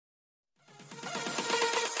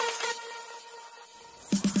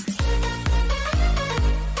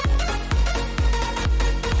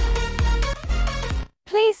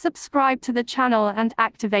subscribe to the channel and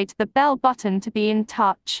activate the bell button to be in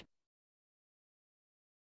touch.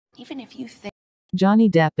 Even if you think Johnny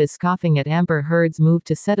Depp is scoffing at Amber Heard's move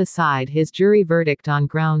to set aside his jury verdict on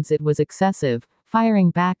grounds it was excessive, firing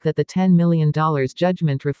back that the $10 million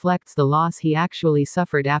judgment reflects the loss he actually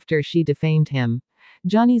suffered after she defamed him.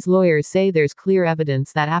 Johnny's lawyers say there's clear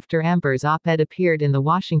evidence that after Amber's op-ed appeared in the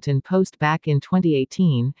Washington Post back in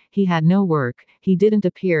 2018, he had no work. He didn't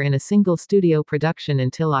appear in a single studio production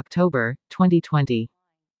until October 2020.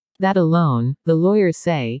 That alone, the lawyers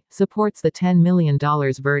say, supports the $10 million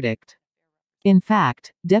verdict. In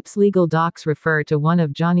fact, Depp's legal docs refer to one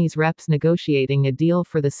of Johnny's reps negotiating a deal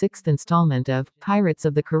for the sixth installment of Pirates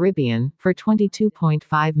of the Caribbean for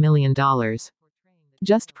 $22.5 million.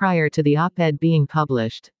 Just prior to the op-ed being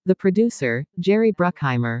published, the producer, Jerry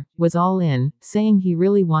Bruckheimer, was all in, saying he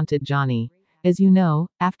really wanted Johnny. As you know,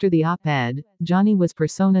 after the op-ed, Johnny was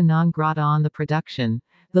persona non grata on the production.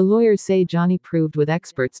 The lawyers say Johnny proved with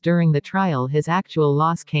experts during the trial his actual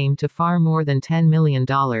loss came to far more than $10 million.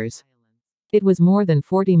 It was more than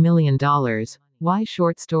 $40 million. Why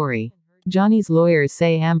short story? Johnny's lawyers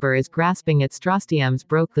say Amber is grasping at straws.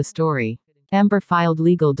 Broke the story. Amber filed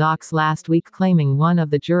legal docs last week claiming one of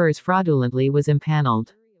the jurors fraudulently was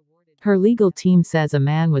impaneled. Her legal team says a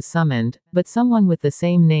man was summoned, but someone with the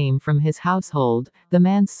same name from his household, the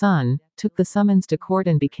man's son, took the summons to court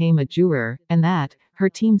and became a juror, and that, her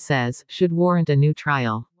team says, should warrant a new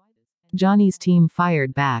trial. Johnny's team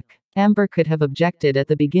fired back. Amber could have objected at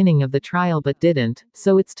the beginning of the trial but didn't,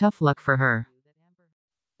 so it's tough luck for her.